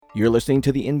You're listening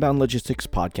to the Inbound Logistics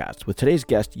Podcast with today's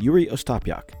guest, Yuriy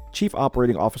Ostapyak, Chief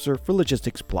Operating Officer for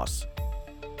Logistics Plus.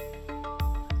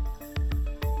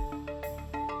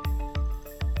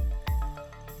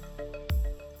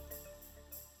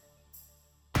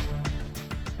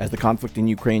 As the conflict in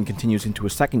Ukraine continues into a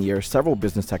second year, several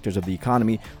business sectors of the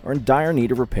economy are in dire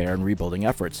need of repair and rebuilding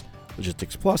efforts.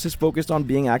 Logistics Plus is focused on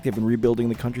being active in rebuilding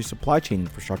the country's supply chain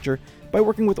infrastructure by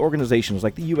working with organizations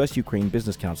like the U.S.-Ukraine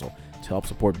Business Council to help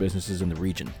support businesses in the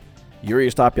region. Yuriy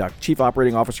Ostapyak, Chief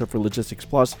Operating Officer for Logistics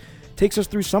Plus, takes us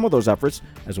through some of those efforts,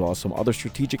 as well as some other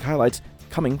strategic highlights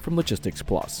coming from Logistics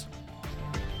Plus.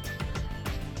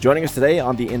 Joining us today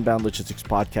on the Inbound Logistics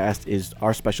Podcast is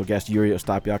our special guest, Yuriy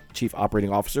Ostapyak, Chief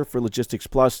Operating Officer for Logistics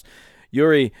Plus.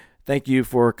 Yuriy, thank you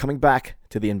for coming back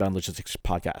to the Inbound Logistics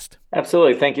Podcast.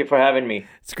 Absolutely. Thank you for having me.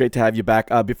 It's great to have you back.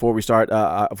 Before we start,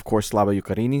 of course, Slava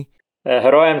Ukraini.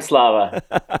 Heroyam Slava.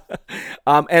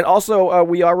 And also,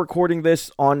 we are recording this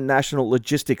on National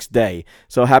Logistics Day.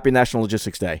 So happy National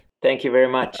Logistics Day. Thank you very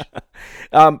much.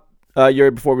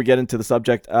 Yuriy, before we get into the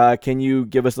subject, can you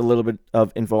give us a little bit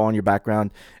of info on your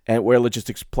background and where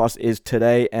Logistics Plus is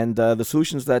today and the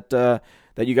solutions that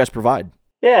you guys provide?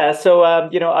 Yeah, so,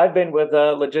 I've been with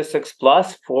Logistics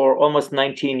Plus for almost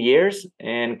 19 years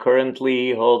and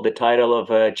currently hold the title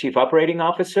of Chief Operating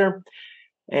Officer.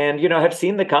 And, have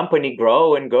seen the company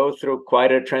grow and go through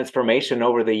quite a transformation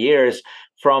over the years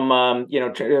from,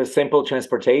 simple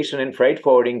transportation and freight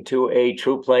forwarding to a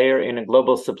true player in a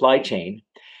global supply chain.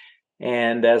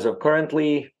 And as of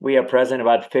currently, we are present in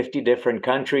about 50 different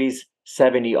countries,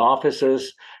 70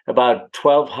 offices, about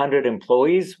 1,200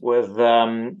 employees with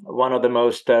one of the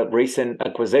most recent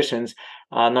acquisitions.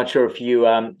 I'm not sure if you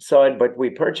saw it, but we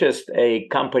purchased a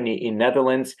company in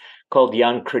Netherlands called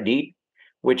Jan Krediet,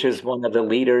 which is one of the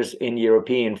leaders in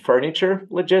European furniture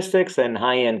logistics and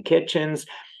high-end kitchens,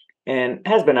 and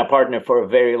has been a partner for a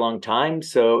very long time.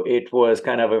 So it was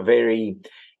kind of a very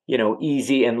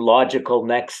easy and logical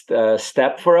next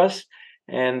step for us.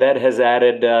 And that has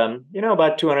added,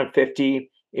 about 250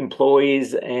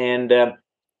 employees and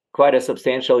quite a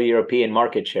substantial European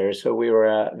market share. So we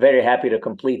were very happy to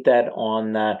complete that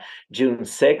on June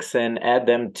 6th and add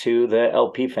them to the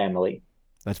LP family.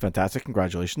 That's fantastic.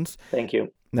 Congratulations. Thank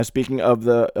you. Now, speaking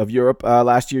of Europe,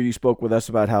 last year you spoke with us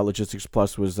about how Logistics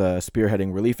Plus was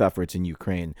spearheading relief efforts in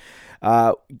Ukraine.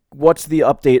 What's the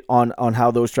update on how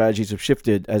those strategies have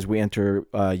shifted as we enter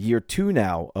year 2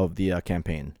 now of the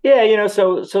campaign? Yeah,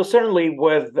 so certainly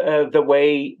with the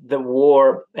way the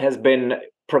war has been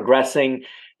progressing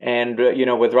and,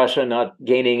 with Russia not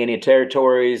gaining any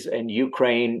territories and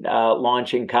Ukraine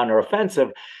launching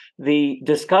counteroffensive, the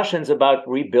discussions about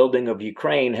rebuilding of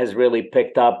Ukraine has really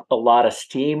picked up a lot of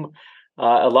steam.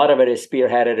 A lot of it is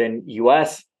spearheaded in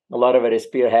U.S., a lot of it is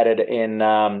spearheaded in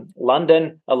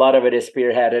London, a lot of it is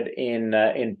spearheaded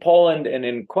in Poland, and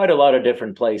in quite a lot of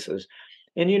different places.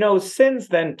 And, since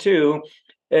then, too,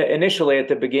 initially at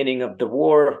the beginning of the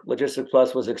war, Logistics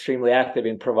Plus was extremely active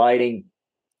in providing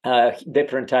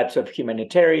different types of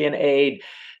humanitarian aid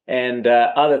and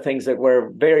other things that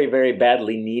were very, very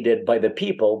badly needed by the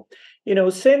people.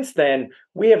 Since then,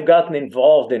 we have gotten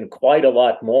involved in quite a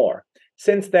lot more.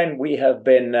 Since then, we have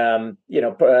been,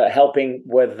 helping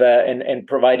with and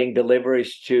providing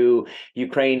deliveries to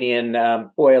Ukrainian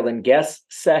oil and gas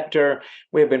sector.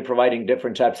 We have been providing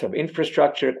different types of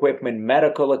infrastructure equipment,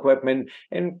 medical equipment,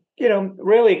 and,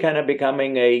 really kind of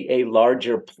becoming a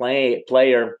larger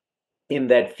player in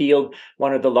that field,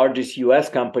 one of the largest U.S.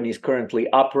 companies currently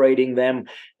operating them,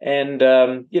 and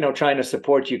trying to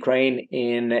support Ukraine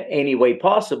in any way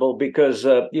possible because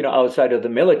outside of the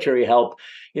military help,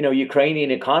 Ukrainian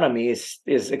economy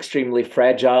is extremely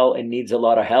fragile and needs a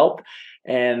lot of help,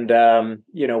 and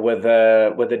with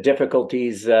the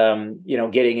difficulties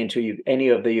getting into any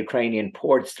of the Ukrainian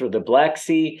ports through the Black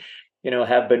Sea.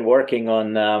 Have been working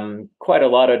on quite a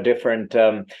lot of different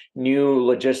new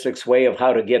logistics way of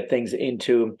how to get things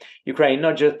into Ukraine,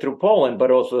 not just through Poland,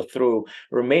 but also through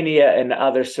Romania and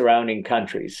other surrounding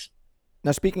countries.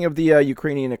 Now, speaking of the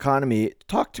Ukrainian economy,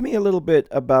 talk to me a little bit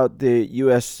about the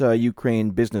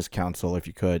U.S.-Ukraine Business Council, if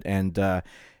you could, and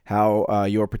how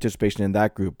your participation in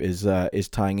that group is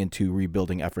tying into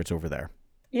rebuilding efforts over there.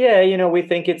 Yeah, we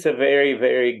think it's a very,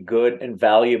 very good and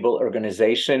valuable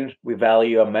organization. We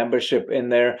value a membership in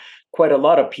there. Quite a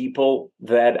lot of people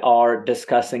that are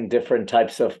discussing different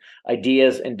types of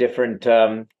ideas and different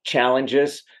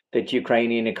challenges that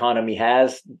Ukrainian economy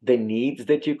has, the needs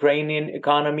that Ukrainian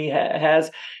economy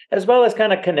has, as well as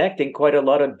kind of connecting quite a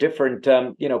lot of different,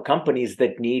 companies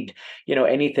that need,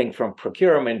 anything from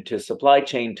procurement to supply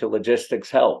chain to logistics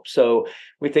help. So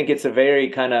we think it's a very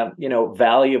kind of,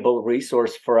 valuable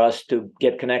resource for us to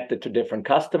get connected to different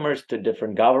customers, to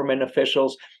different government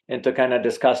officials, and to kind of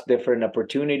discuss different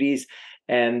opportunities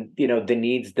and, the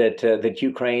needs that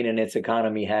Ukraine and its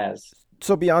economy has.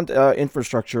 So beyond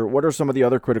infrastructure, what are some of the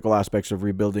other critical aspects of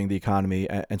rebuilding the economy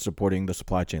and supporting the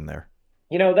supply chain there?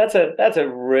 That's a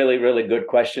really, really good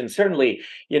question. Certainly,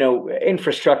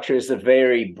 infrastructure is a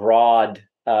very broad,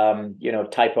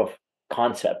 type of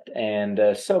concept, and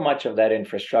so much of that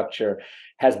infrastructure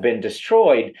has been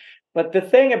destroyed. But the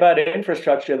thing about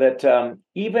infrastructure that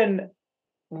even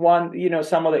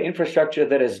some of the infrastructure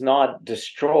that is not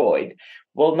destroyed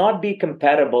will not be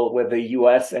compatible with the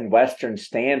US and Western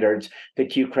standards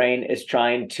that Ukraine is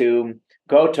trying to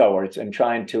go towards and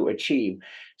trying to achieve.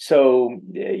 So,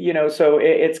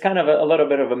 it's kind of a little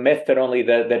bit of a myth that only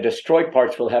the destroyed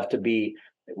parts will have to be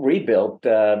rebuilt.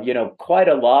 Quite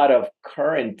a lot of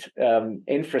current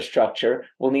infrastructure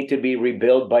will need to be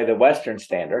rebuilt by the Western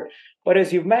standard. But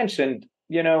as you've mentioned,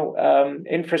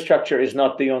 infrastructure is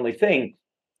not the only thing.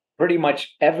 Pretty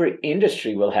much every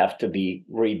industry will have to be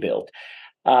rebuilt.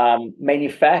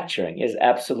 Manufacturing is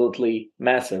absolutely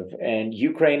massive, and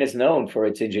Ukraine is known for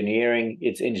its engineering,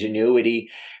 its ingenuity,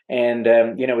 and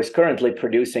is currently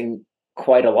producing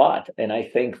quite a lot. And I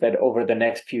think that over the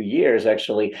next few years,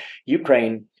 actually,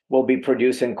 Ukraine will be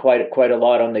producing quite a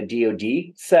lot on the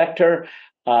DoD sector,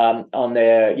 on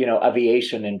the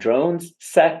aviation and drones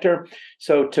sector.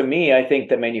 So to me, I think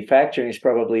the manufacturing is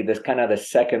probably this kind of the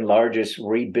second largest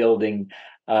rebuilding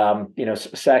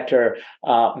sector.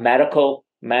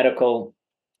 Medical,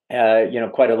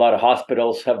 quite a lot of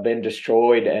hospitals have been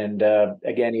destroyed, and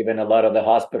again, even a lot of the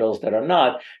hospitals that are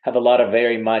not have a lot of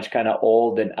very much kind of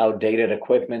old and outdated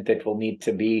equipment that will need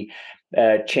to be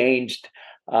changed.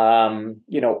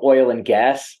 Oil and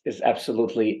gas is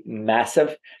absolutely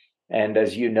massive. And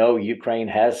as you know, Ukraine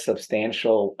has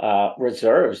substantial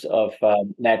reserves of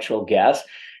natural gas,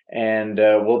 and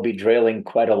we'll be drilling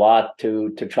quite a lot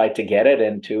to try to get it,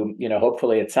 and to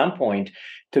hopefully at some point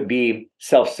to be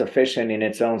self-sufficient in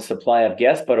its own supply of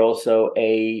gas, but also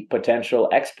a potential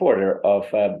exporter of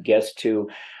gas to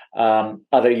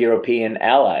other European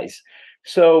allies.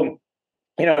 So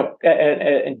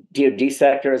DoD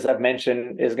sector, as I've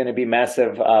mentioned, is going to be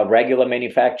massive. Regular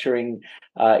manufacturing,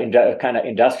 kind of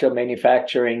industrial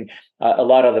manufacturing, a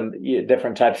lot of the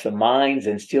different types of mines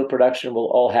and steel production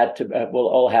will all have to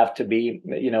be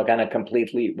kind of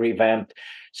completely revamped.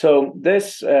 So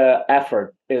this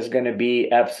effort is going to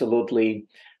be absolutely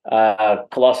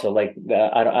colossal. Like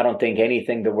I don't think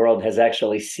anything the world has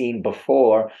actually seen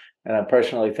before. And I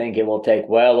personally think it will take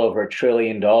well over $1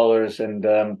 trillion and,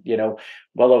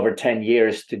 well over 10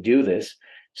 years to do this.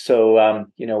 So,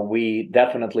 we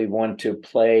definitely want to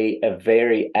play a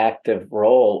very active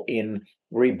role in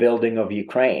rebuilding of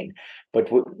Ukraine.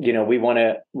 But, we want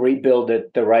to rebuild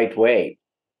it the right way.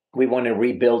 We want to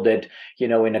rebuild it,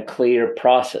 in a clear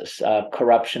process,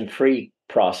 corruption-free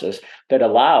process that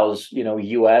allows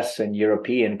US and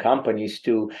European companies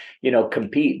to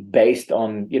compete based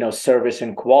on service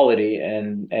and quality,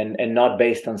 and not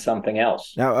based on something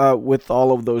else. Now, with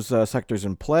all of those sectors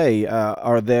in play,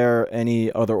 are there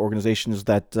any other organizations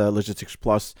that Logistics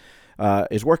Plus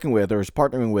is working with or is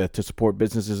partnering with to support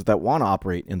businesses that want to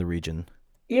operate in the region?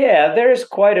 Yeah, there's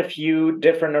quite a few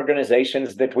different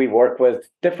organizations that we work with,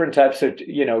 different types of,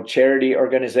 charity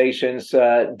organizations,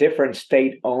 different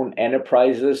state-owned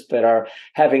enterprises that are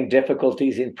having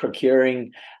difficulties in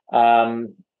procuring,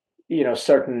 certain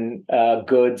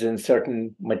goods and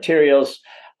certain materials,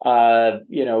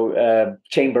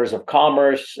 chambers of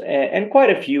commerce, and quite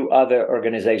a few other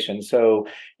organizations. So,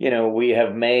 we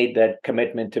have made that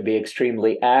commitment to be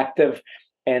extremely active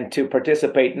and to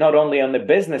participate not only on the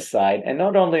business side and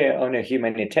not only on a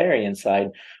humanitarian side,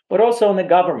 but also on the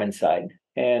government side.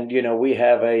 And, we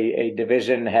have a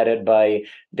division headed by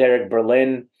Derek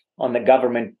Berlin on the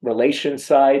government relations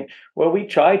side, where we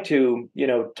try to,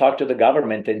 talk to the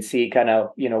government and see kind of,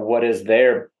 what is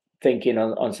their thinking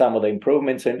on some of the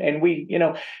improvements. And we,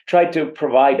 try to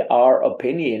provide our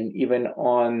opinion even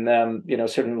on,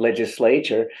 certain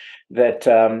legislature that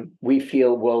we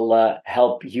feel will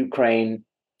help Ukraine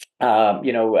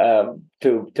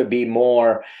to be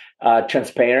more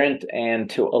transparent and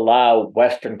to allow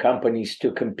Western companies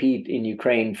to compete in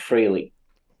Ukraine freely.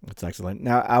 That's excellent.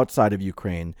 Now, outside of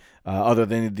Ukraine, other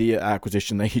than the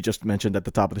acquisition that you just mentioned at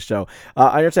the top of the show,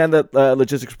 I understand that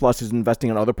Logistics Plus is investing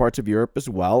in other parts of Europe as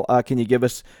well. Can you give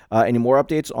us any more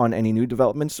updates on any new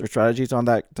developments or strategies on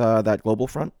that global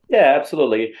front? Yeah,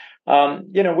 absolutely. We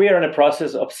are in the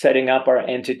process of setting up our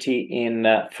entity in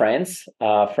France.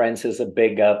 France is a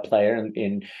big player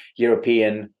in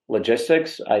European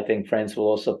logistics. I think France will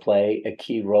also play a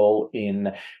key role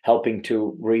in helping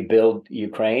to rebuild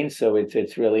Ukraine. So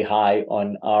it's really high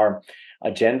on our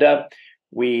agenda.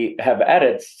 We have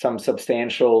added some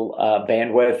substantial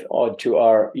bandwidth to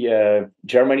our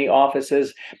Germany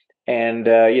offices. And,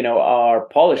 our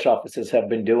Polish offices have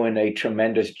been doing a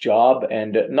tremendous job,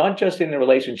 and not just in the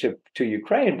relationship to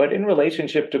Ukraine, but in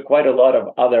relationship to quite a lot of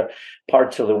other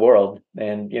parts of the world.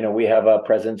 And, we have a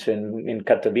presence in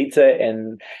Katowice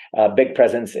and a big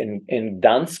presence in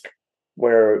Gdansk,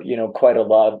 where, quite a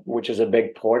lot, which is a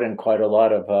big port, and quite a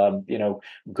lot of,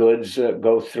 goods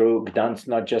go through Gdansk,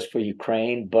 not just for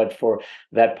Ukraine, but for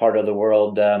that part of the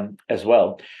world as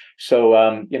well. So,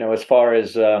 as far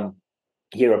as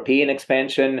European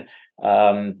expansion,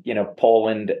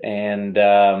 Poland and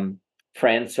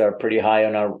France are pretty high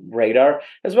on our radar,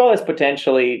 as well as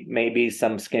potentially maybe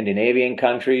some Scandinavian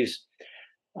countries.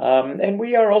 And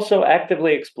we are also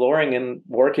actively exploring and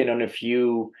working on a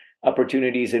few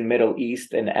opportunities in Middle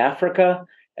East and Africa,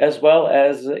 as well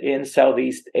as in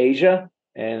Southeast Asia.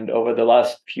 And over the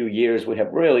last few years, we've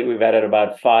added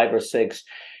about 5 or 6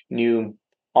 new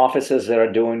offices that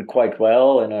are doing quite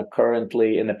well, and are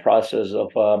currently in the process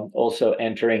of also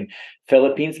entering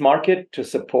Philippines market to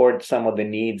support some of the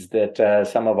needs that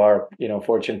some of our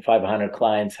Fortune 500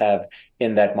 clients have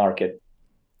in that market.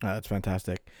 That's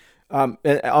fantastic. On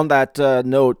that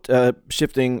note,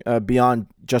 shifting beyond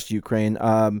just Ukraine,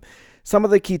 some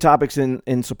of the key topics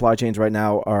in supply chains right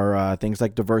now are things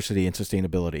like diversity and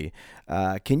sustainability.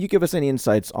 Can you give us any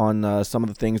insights on some of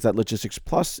the things that Logistics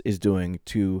Plus is doing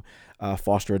to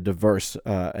foster a diverse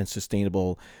and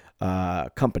sustainable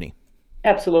company?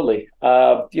 Absolutely.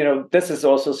 This is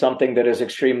also something that is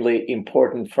extremely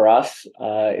important for us.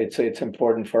 It's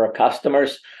important for our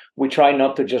customers. We try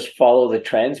not to just follow the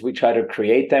trends. We try to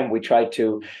create them. We try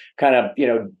to kind of,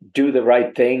 do the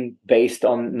right thing based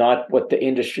on not what the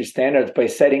industry standards, by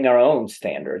setting our own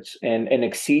standards and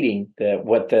exceeding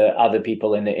what the other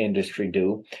people in the industry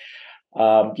do. We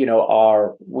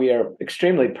are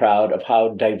extremely proud of how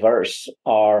diverse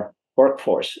our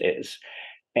workforce is.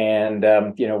 And,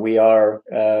 we are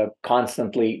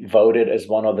constantly voted as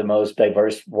one of the most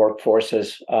diverse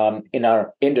workforces in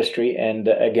our industry. And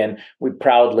again, we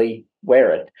proudly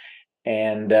wear it.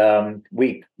 And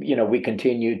we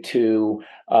continue to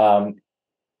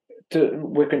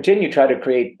try to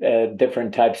create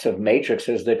different types of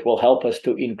matrices that will help us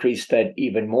to increase that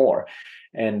even more,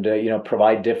 and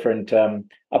provide different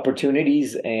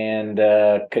opportunities, and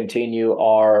continue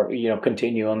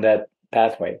on that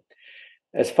pathway.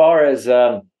 As far as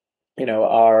our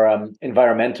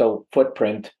environmental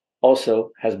footprint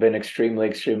also has been extremely,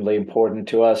 extremely important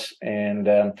to us. And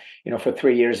for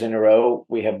 3 years in a row,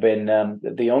 we have been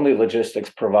the only logistics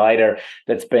provider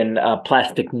that's been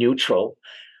plastic neutral.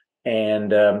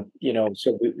 And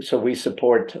so we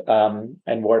support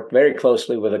and work very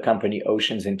closely with the company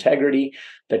Oceans Integrity,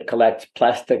 that collects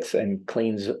plastics and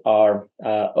cleans our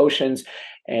oceans,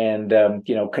 and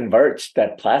converts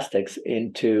that plastics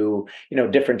into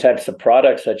different types of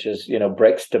products, such as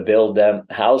bricks to build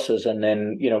houses, and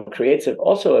then creates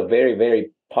also a very, very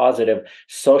positive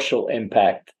social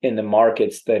impact in the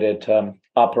markets that it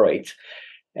operates.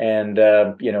 And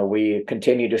we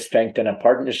continue to strengthen a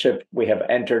partnership. We have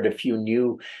entered a few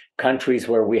new countries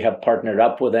where we have partnered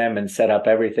up with them and set up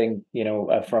everything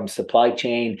from supply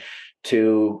chain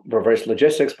to reverse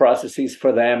logistics processes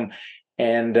for them.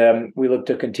 And we look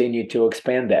to continue to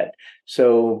expand that.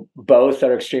 So both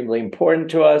are extremely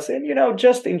important to us. And,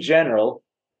 just in general,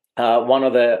 one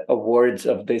of the awards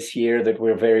of this year that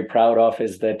we're very proud of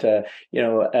is that,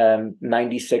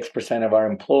 96% of our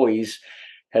employees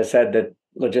has said that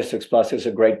Logistics Plus is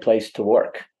a great place to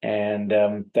work. And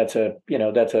that's a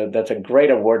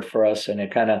great award for us. And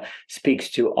it kind of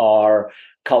speaks to our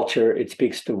culture. It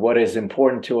speaks to what is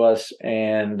important to us.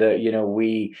 And,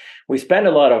 we spend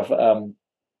a lot of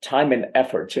time and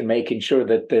efforts in making sure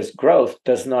that this growth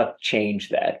does not change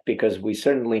that, because we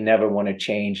certainly never want to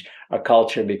change our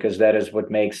culture, because that is what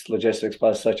makes Logistics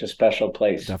Plus such a special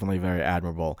place. Definitely very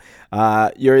admirable.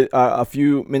 You're a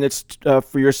few minutes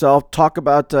for yourself. Talk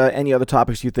about any other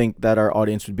topics you think that our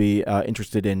audience would be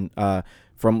interested in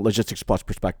from Logistics Plus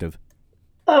perspective.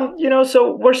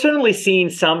 So we're certainly seeing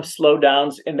some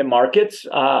slowdowns in the markets.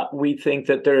 We think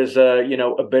that there's a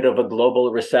bit of a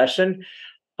global recession.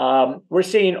 We're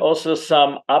seeing also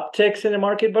some upticks in the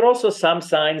market, but also some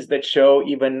signs that show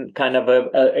even kind of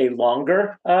a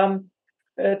longer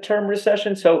term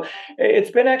recession. So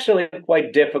it's been actually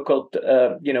quite difficult,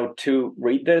 to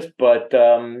read this, but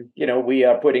we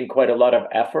are putting quite a lot of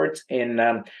efforts in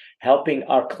helping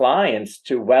our clients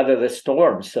to weather the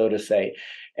storm, so to say,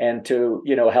 and to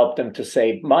help them to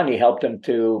save money, help them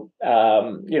to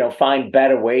find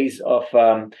better ways of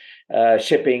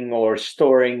shipping or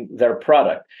storing their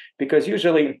product, because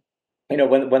usually,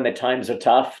 when the times are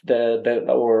tough,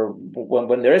 or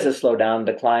when there is a slowdown,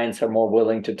 the clients are more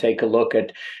willing to take a look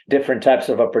at different types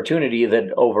of opportunity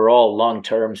that overall long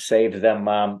term save them,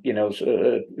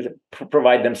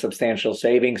 provide them substantial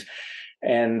savings,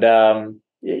 and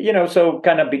so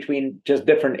kind of between just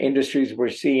different industries, we're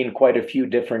seeing quite a few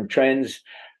different trends.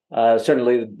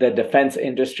 Certainly, the defense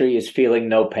industry is feeling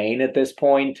no pain at this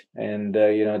point, and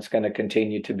it's going to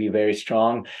continue to be very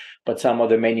strong. But some of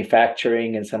the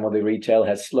manufacturing and some of the retail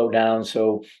has slowed down.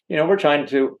 So we're trying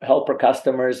to help our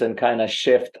customers and kind of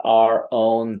shift our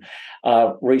own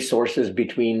resources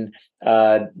between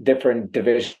different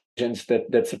divisions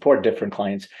that support different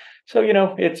clients. So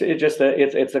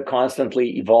it's a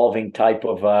constantly evolving type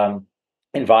of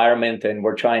environment, and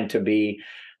we're trying to be.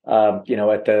 We're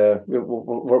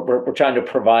trying to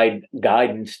provide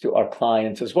guidance to our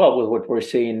clients as well with what we're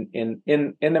seeing in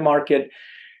the market,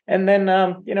 and then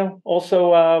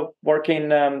also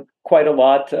working quite a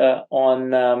lot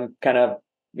on kind of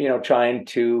trying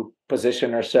to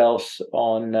position ourselves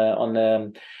on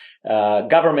the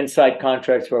government side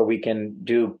contracts where we can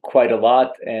do quite a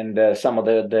lot, and some of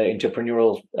the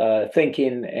entrepreneurial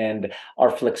thinking and our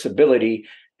flexibility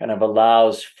kind of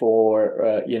allows for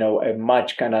a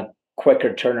much kind of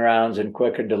quicker turnarounds and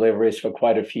quicker deliveries for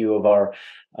quite a few of our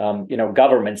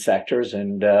government sectors,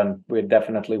 and we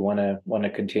definitely want to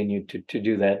continue to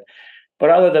do that.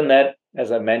 But other than that,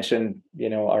 as I mentioned,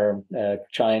 are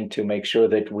trying to make sure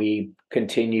that we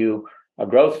continue our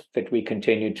growth, that we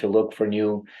continue to look for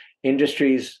new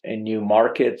industries and new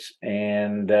markets,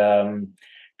 and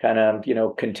kind of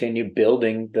continue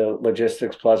building the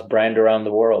Logistics Plus brand around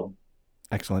the world.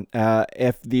 Excellent.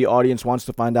 If the audience wants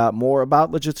to find out more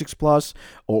about Logistics Plus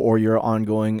or your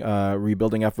ongoing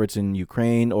rebuilding efforts in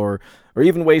Ukraine, or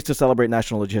even ways to celebrate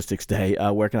National Logistics Day,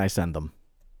 where can I send them?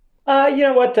 You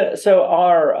know what? So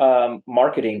our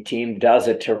marketing team does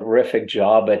a terrific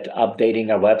job at updating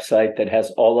our website that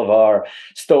has all of our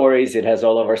stories. It has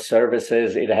all of our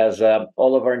services. It has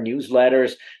all of our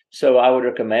newsletters. So I would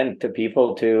recommend to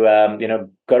people to,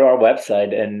 go to our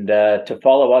website and to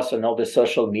follow us on all the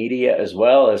social media, as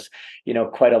well as,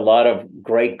 quite a lot of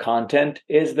great content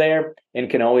is there, and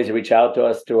can always reach out to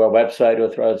us through our website or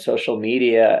through our social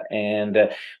media. And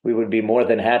we would be more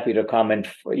than happy to comment,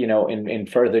 in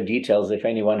further details if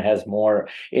anyone has more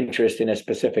interest in a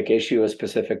specific issue, a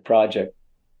specific project.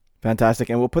 Fantastic.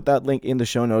 And we'll put that link in the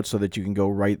show notes so that you can go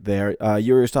right there.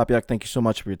 Yuriy Ostapyak, thank you so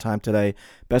much for your time today.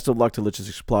 Best of luck to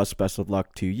Logistics Plus. Best of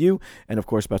luck to you. And, of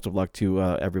course, best of luck to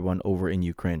everyone over in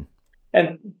Ukraine.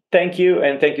 And thank you.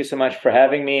 And thank you so much for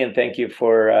having me. And thank you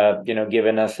for,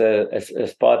 giving us a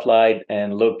spotlight,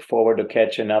 and look forward to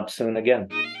catching up soon again.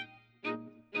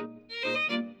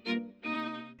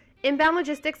 Inbound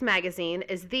Logistics Magazine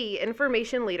is the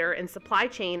information leader in supply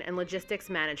chain and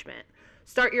logistics management.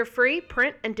 Start your free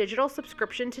print and digital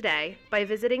subscription today by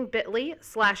visiting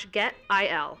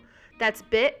bit.ly/getil. That's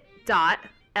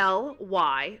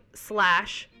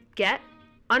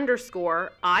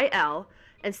bit.ly/get_IL,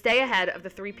 and stay ahead of the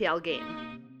 3PL game.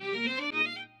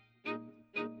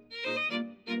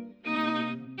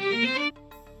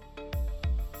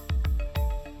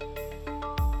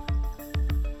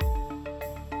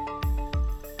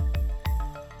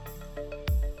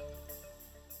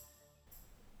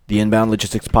 The Inbound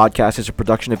Logistics Podcast is a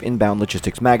production of Inbound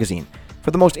Logistics Magazine.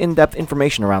 For the most in-depth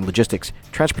information around logistics,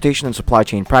 transportation, and supply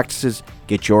chain practices,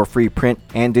 get your free print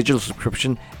and digital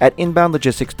subscription at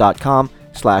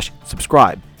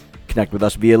inboundlogistics.com/subscribe. Connect with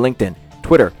us via LinkedIn,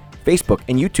 Twitter, Facebook,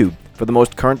 and YouTube for the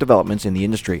most current developments in the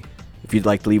industry. If you'd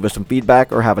like to leave us some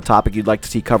feedback or have a topic you'd like to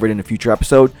see covered in a future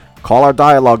episode, call our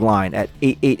dialogue line at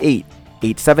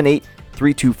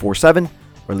 888-878-3247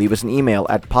 or leave us an email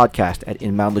at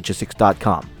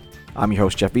podcast@inboundlogistics.com. I'm your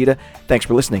host, Jeff Vita. Thanks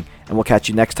for listening, and we'll catch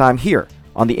you next time here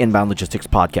on the Inbound Logistics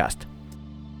Podcast.